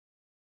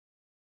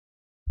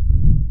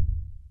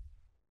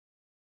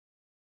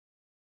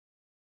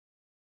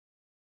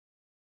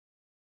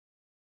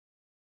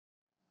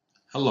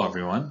Hello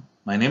everyone,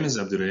 my name is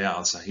Abdulellah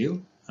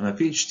Alsaheel. I'm a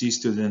PhD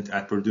student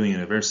at Purdue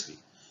University.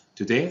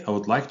 Today I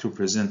would like to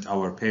present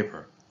our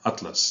paper,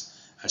 Atlas,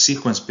 a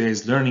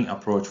sequence-based learning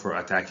approach for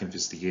attack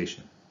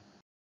investigation.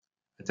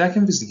 Attack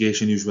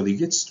investigation usually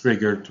gets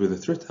triggered with a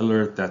threat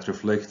alert that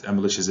reflects a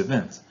malicious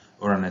event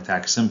or an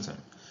attack symptom.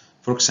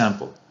 For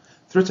example,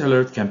 threat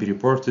alert can be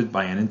reported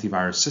by an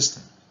antivirus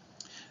system.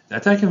 The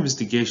attack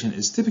investigation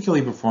is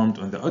typically performed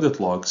on the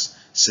audit logs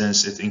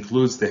since it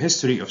includes the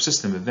history of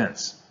system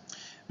events.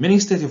 Many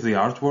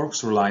state-of-the-art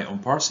works rely on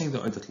parsing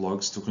the audit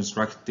logs to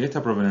construct data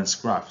provenance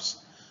graphs,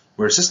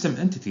 where system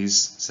entities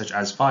such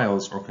as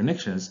files or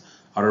connections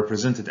are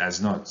represented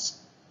as nodes,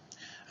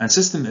 and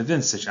system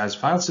events such as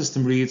file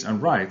system reads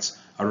and writes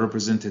are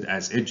represented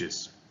as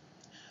edges.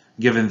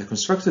 Given the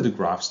constructed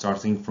graph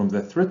starting from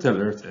the threat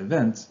alert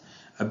event,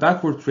 a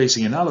backward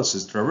tracing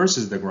analysis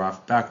traverses the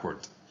graph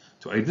backward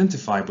to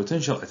identify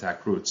potential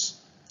attack routes,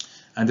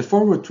 and the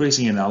forward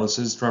tracing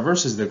analysis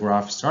traverses the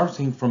graph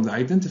starting from the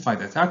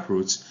identified attack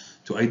routes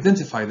to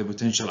identify the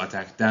potential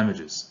attack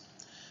damages.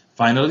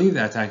 Finally,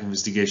 the attack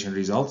investigation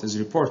result is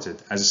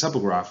reported as a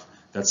subgraph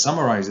that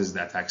summarizes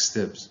the attack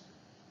steps.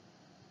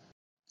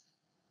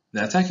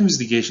 The attack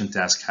investigation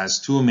task has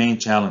two main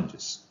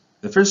challenges.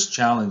 The first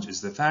challenge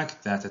is the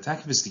fact that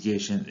attack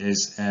investigation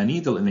is a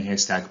needle in a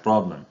haystack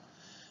problem,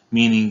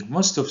 meaning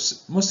most of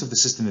the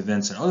system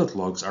events and audit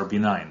logs are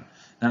benign,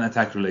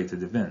 non-attack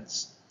related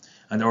events.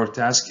 And our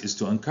task is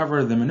to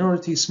uncover the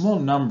minority small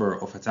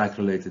number of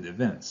attack-related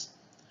events.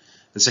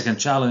 The second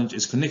challenge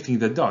is connecting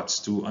the dots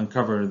to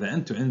uncover the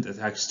end-to-end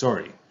attack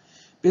story.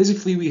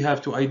 Basically, we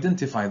have to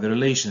identify the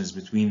relations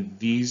between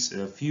these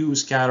few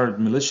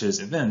scattered malicious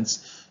events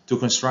to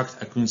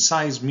construct a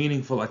concise,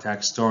 meaningful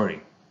attack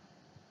story.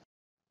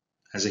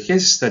 As a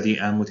case study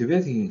and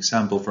motivating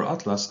example for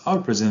Atlas,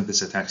 I'll present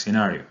this attack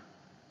scenario.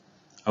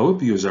 A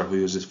web user who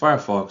uses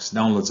Firefox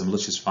downloads a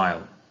malicious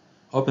file.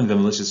 Open the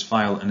malicious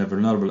file in a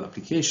vulnerable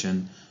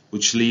application,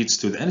 which leads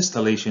to the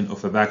installation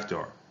of a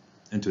backdoor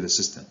into the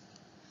system,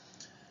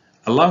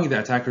 allowing the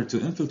attacker to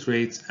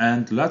infiltrate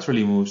and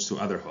laterally moves to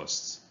other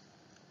hosts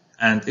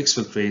and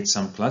exfiltrate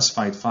some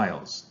classified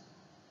files.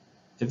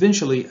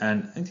 Eventually,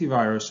 an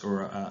antivirus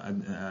or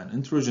an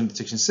intrusion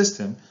detection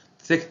system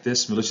detects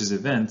this malicious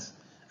event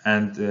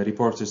and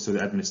reports it to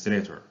the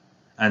administrator,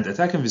 and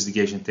attack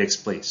investigation takes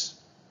place.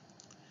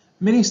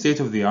 Many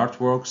state-of-the-art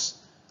works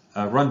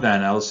run the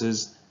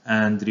analysis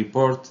and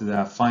report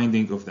the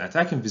finding of the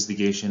attack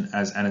investigation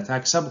as an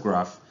attack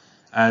subgraph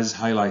as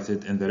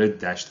highlighted in the red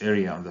dashed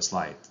area on the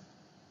slide.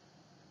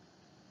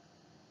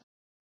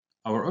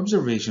 Our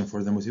observation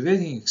for the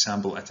motivating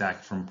example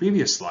attack from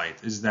previous slide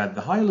is that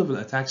the high-level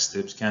attack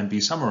steps can be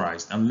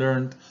summarized and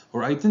learned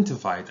or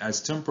identified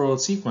as temporal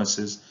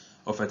sequences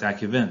of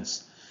attack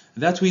events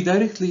that we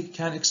directly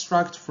can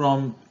extract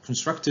from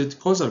constructed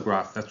causal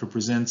graph that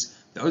represents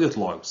the audit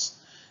logs.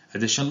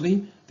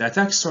 Additionally, the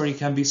attack story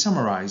can be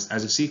summarized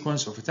as a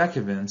sequence of attack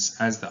events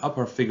as the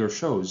upper figure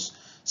shows.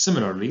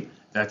 Similarly,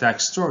 the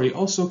attack story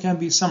also can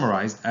be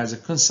summarized as a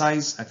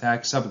concise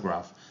attack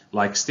subgraph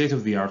like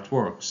state-of-the-art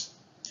works.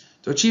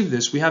 To achieve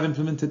this, we have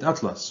implemented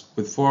Atlas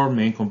with 4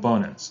 main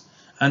components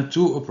and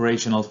 2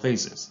 operational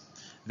phases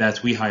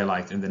that we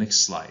highlight in the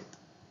next slide.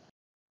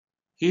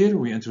 Here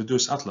we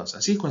introduce Atlas,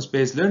 a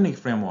sequence-based learning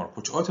framework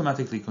which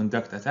automatically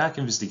conducts attack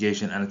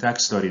investigation and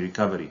attack story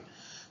recovery.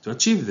 To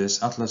achieve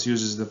this, Atlas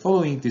uses the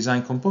following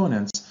design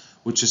components,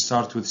 which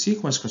start with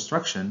sequence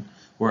construction,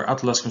 where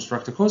Atlas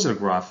constructs a causal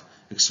graph,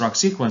 extracts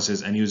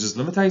sequences, and uses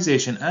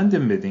lemmatization and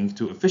embedding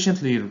to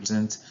efficiently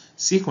represent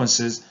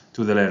sequences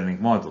to the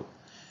learning model.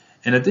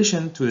 In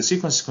addition to the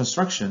sequence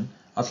construction,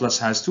 Atlas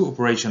has 2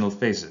 operational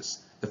phases.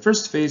 The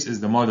first phase is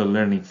the model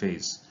learning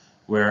phase,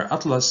 where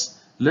Atlas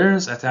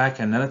learns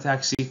attack and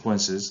non-attack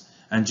sequences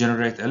and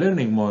generates a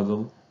learning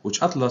model,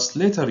 which Atlas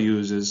later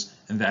uses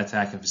in the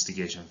attack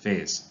investigation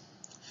phase.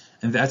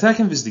 In the attack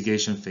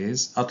investigation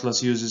phase,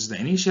 Atlas uses the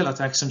initial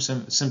attack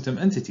symptom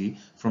entity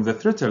from the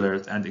threat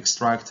alert and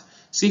extract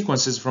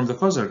sequences from the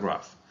causal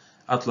graph.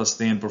 Atlas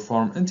then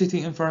performs entity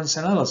inference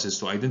analysis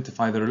to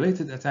identify the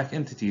related attack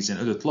entities in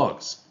audit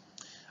logs.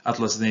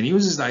 Atlas then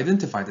uses the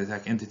identified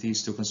attack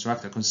entities to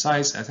construct a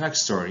concise attack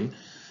story.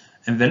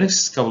 In the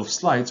next couple of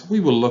slides, we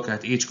will look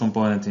at each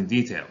component in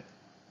detail.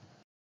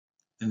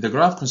 In the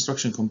graph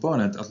construction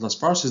component, Atlas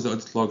parses the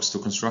audit logs to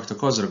construct a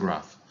causal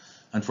graph.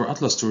 And for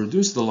Atlas to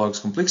reduce the log's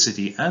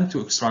complexity and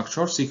to extract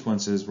short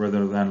sequences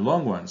rather than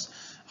long ones,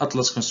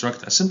 Atlas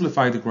constructs a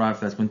simplified graph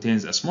that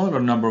contains a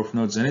smaller number of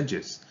nodes and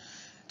edges.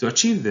 To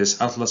achieve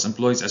this, Atlas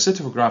employs a set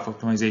of graph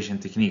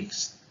optimization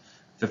techniques.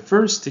 The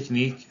first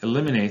technique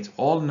eliminates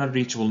all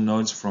non-reachable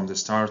nodes from the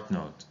start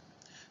node.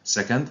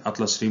 Second,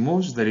 Atlas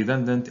removes the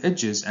redundant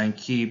edges and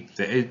keeps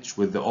the edge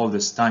with the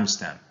oldest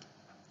timestamp.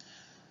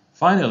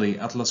 Finally,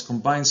 Atlas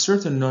combines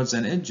certain nodes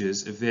and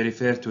edges if they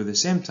refer to the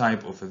same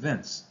type of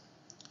events.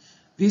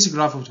 These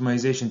graph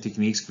optimization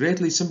techniques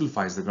greatly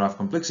simplifies the graph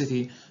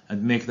complexity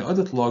and make the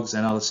audit logs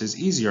analysis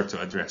easier to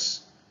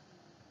address.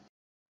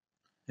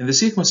 In the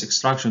sequence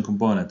extraction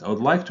component, I would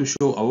like to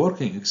show a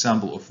working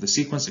example of the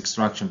sequence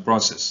extraction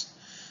process.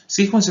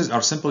 Sequences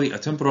are simply a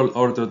temporal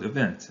ordered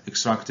event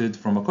extracted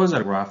from a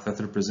causal graph that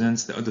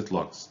represents the audit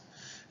logs.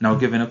 Now,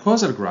 given a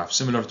causal graph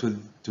similar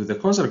to the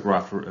causal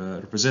graph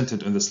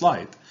represented on the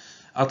slide,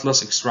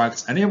 Atlas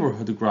extracts a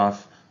neighborhood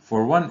graph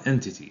for one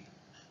entity,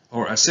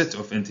 or a set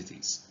of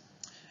entities.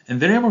 In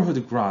the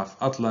neighborhood graph,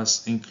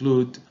 Atlas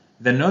includes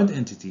the node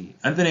entity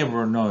and the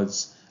neighbor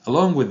nodes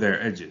along with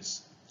their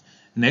edges.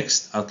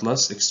 Next,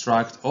 Atlas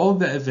extracts all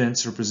the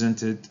events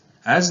represented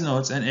as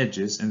nodes and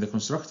edges in the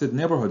constructed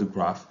neighborhood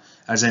graph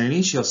as an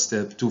initial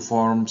step to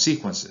form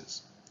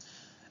sequences.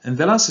 In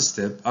the last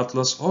step,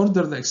 Atlas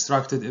orders the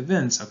extracted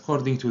events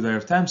according to their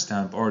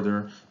timestamp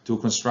order to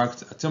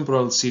construct a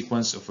temporal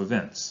sequence of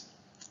events.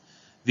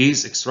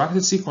 These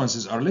extracted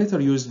sequences are later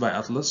used by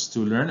Atlas to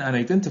learn and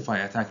identify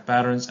attack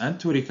patterns and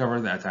to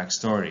recover the attack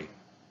story.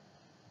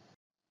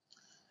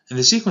 In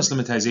the sequence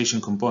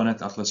lemmatization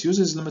component, Atlas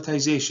uses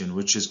lemmatization,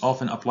 which is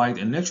often applied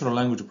in natural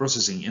language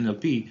processing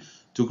 (NLP)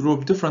 to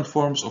group different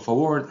forms of a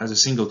word as a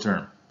single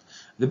term.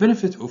 The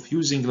benefit of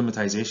using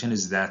lemmatization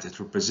is that it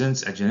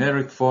represents a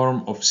generic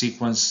form of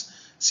sequence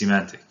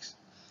semantics,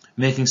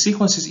 making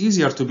sequences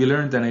easier to be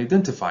learned and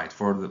identified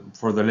for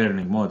the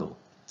learning model.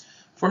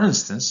 For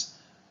instance,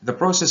 the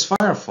process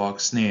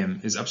Firefox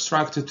name is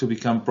abstracted to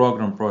become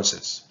program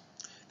process.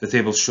 The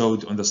table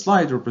showed on the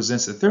slide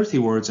represents the 30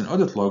 words and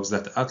audit logs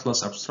that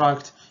Atlas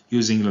abstract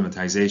using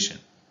lemmatization.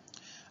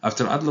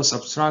 After Atlas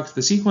abstracts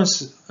the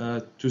sequence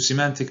to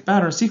semantic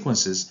pattern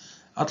sequences,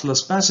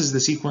 Atlas passes the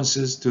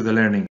sequences to the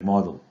learning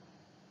model.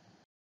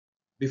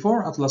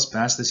 Before Atlas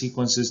passes the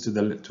sequences to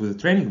the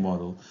training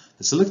model,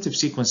 the selective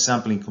sequence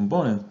sampling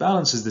component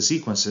balances the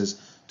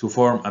sequences to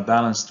form a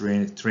balanced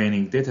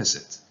training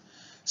dataset.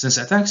 Since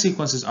attack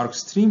sequences are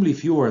extremely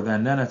fewer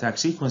than non-attack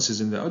sequences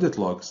in the audit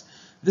logs,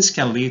 this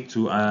can lead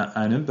to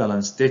an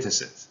imbalanced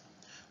dataset,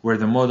 where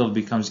the model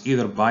becomes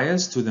either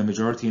biased to the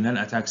majority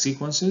non-attack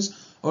sequences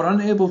or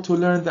unable to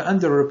learn the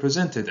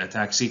underrepresented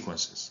attack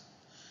sequences.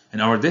 In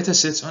our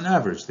datasets, on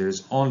average, there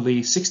is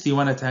only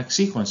 61 attack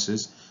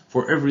sequences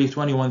for every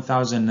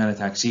 21,000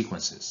 non-attack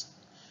sequences.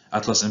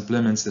 Atlas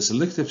implements the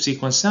selective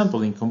sequence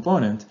sampling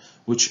component,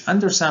 which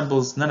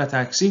undersamples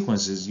non-attack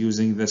sequences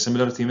using the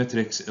similarity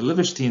matrix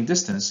Leveshtein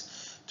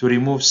distance to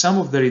remove some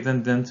of the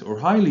redundant or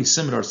highly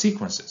similar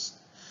sequences.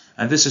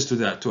 And this is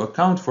to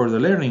account for the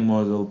learning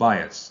model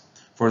bias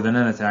for the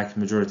non-attack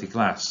majority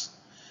class,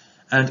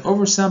 and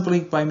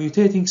oversampling by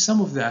mutating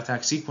some of the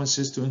attack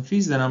sequences to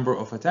increase the number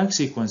of attack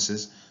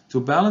sequences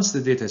to balance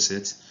the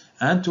dataset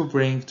and to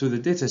bring to the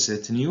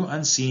dataset new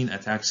unseen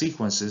attack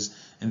sequences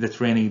in the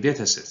training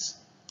datasets.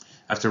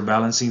 After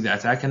balancing the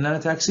attack and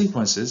non-attack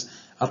sequences,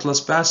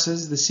 Atlas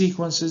passes the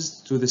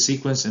sequences to the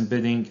sequence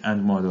embedding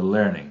and model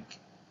learning.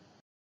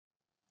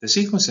 The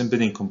sequence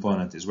embedding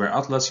component is where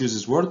Atlas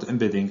uses word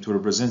embedding to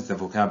represent the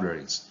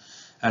vocabularies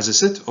as a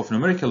set of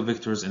numerical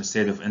vectors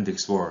instead of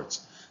indexed words.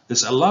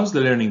 This allows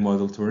the learning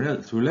model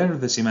to learn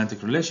the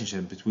semantic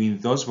relationship between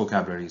those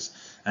vocabularies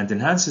and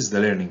enhances the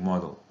learning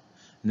model.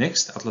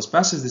 Next, Atlas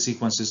passes the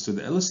sequences to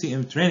the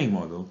LSTM training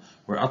model,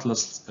 where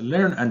Atlas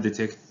learn and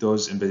detect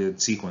those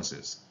embedded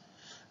sequences.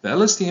 The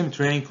LSTM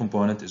training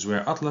component is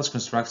where Atlas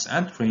constructs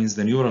and trains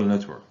the neural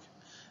network.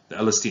 The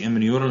LSTM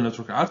neural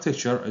network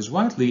architecture is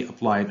widely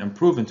applied and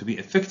proven to be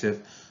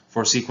effective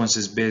for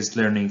sequences-based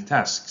learning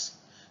tasks,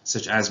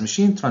 such as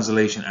machine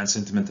translation and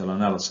sentimental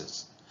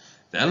analysis.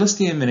 The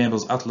LSTM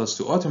enables Atlas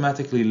to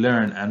automatically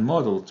learn and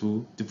model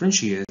to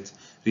differentiate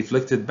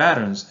reflected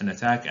patterns in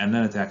attack and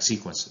non-attack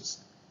sequences.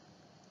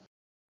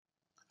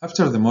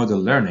 After the model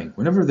learning,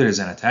 whenever there is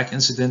an attack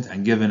incident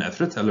and given a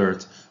threat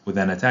alert with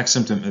an attack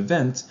symptom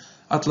event,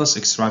 Atlas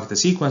extracts the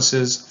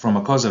sequences from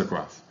a causal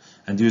graph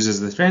and uses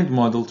the trained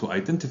model to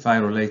identify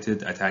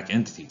related attack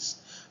entities.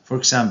 For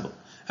example,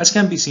 as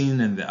can be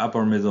seen in the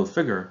upper middle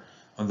figure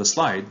on the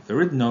slide, the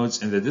red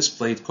nodes in the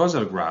displayed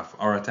causal graph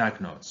are attack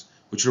nodes,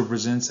 which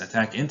represents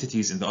attack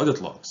entities in the audit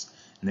logs.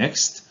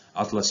 Next,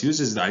 Atlas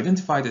uses the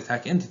identified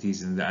attack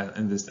entities in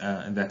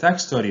the attack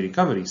story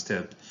recovery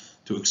step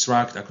to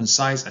extract a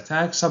concise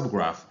attack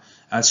subgraph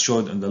as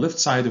shown on the left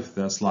side of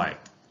the slide.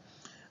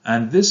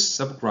 And this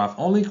subgraph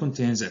only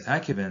contains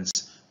attack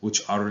events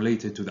which are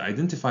related to the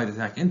identified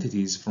attack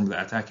entities from the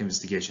attack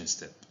investigation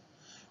step.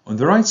 On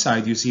the right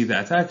side, you see the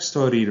attack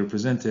story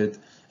represented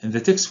in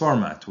the text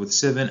format with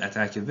 7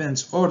 attack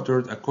events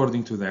ordered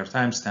according to their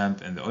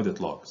timestamp in the audit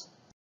logs.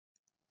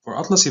 For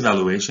Atlas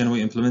evaluation,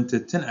 we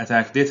implemented 10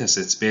 attack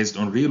datasets based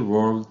on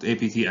real-world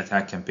APT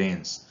attack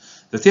campaigns.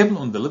 The table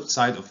on the left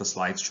side of the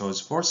slide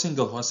shows 4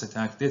 single-host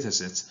attack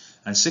datasets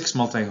and 6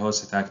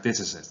 multi-host attack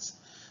datasets,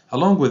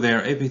 along with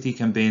their APT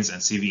campaigns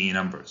and CVE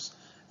numbers.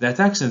 The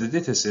attacks in the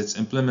datasets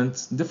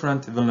implement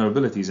different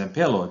vulnerabilities and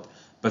payload,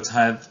 but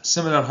have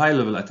similar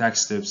high-level attack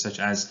steps such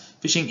as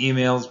phishing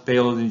emails,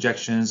 payload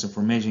injections,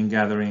 information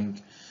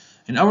gathering.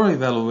 In our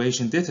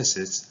evaluation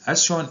datasets,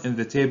 as shown in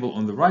the table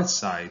on the right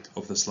side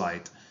of the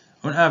slide,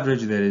 on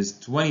average there is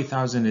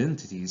 20,000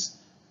 entities,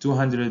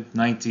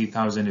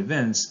 290,000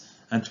 events,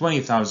 and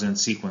 20,000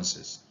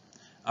 sequences.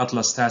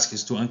 Atlas' task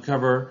is to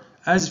uncover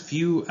as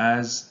few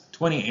as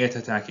 28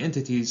 attack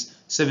entities,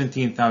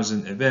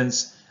 17,000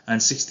 events,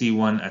 and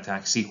 61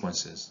 attack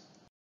sequences.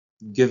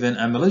 Given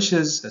a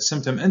malicious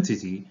symptom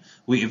entity,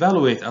 we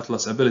evaluate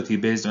Atlas' ability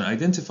based on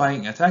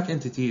identifying attack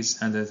entities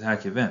and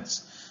attack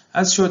events.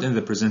 As shown in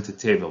the presented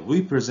table,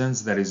 we present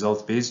the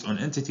result based on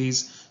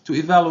entities to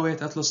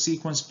evaluate Atlas'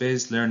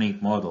 sequence-based learning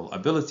model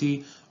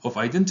ability of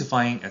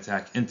identifying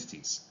attack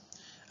entities.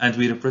 And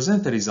we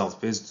represent the result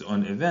based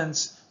on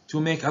events to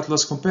make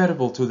Atlas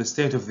comparable to the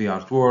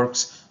state-of-the-art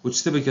works,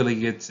 which typically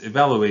get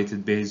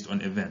evaluated based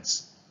on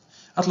events.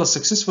 Atlas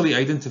successfully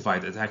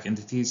identified attack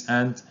entities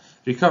and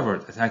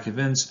recovered attack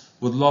events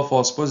with low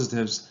false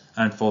positives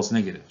and false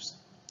negatives.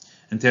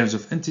 In terms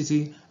of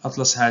entity,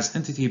 Atlas has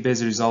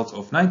entity-based result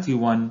of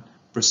 91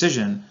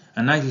 precision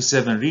and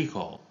 97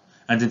 recall,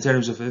 and in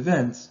terms of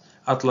events,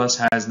 Atlas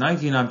has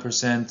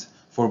 99%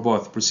 for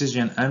both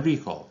precision and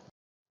recall.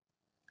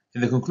 In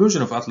the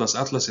conclusion of Atlas,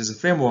 Atlas is a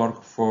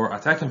framework for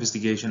attack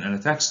investigation and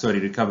attack story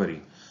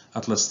recovery.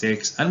 Atlas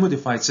takes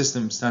unmodified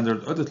system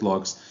standard audit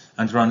logs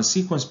and runs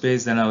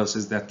sequence-based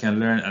analysis that can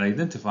learn and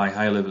identify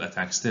high-level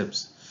attack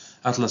steps.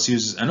 Atlas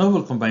uses a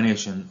novel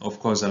combination of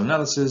causal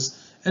analysis,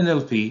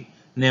 NLP,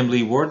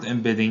 namely word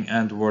embedding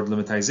and word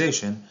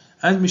lemmatization,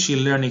 and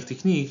machine learning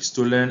techniques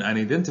to learn and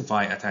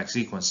identify attack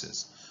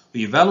sequences.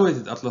 We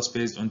evaluated Atlas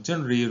based on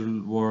 10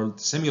 real-world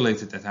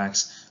simulated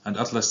attacks, and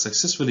Atlas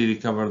successfully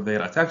recovered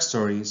their attack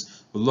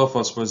stories with low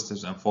false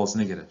positives and false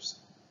negatives.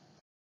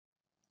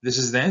 This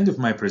is the end of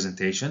my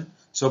presentation,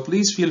 so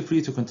please feel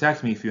free to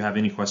contact me if you have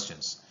any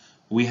questions.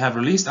 We have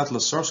released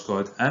Atlas source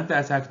code and the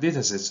attack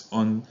datasets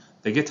on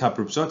the GitHub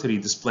repository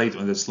displayed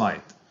on the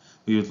slide.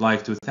 We would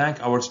like to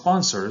thank our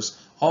sponsors,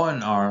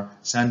 ONR,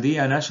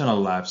 Sandia National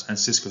Labs, and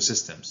Cisco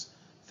Systems.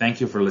 Thank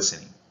you for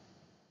listening.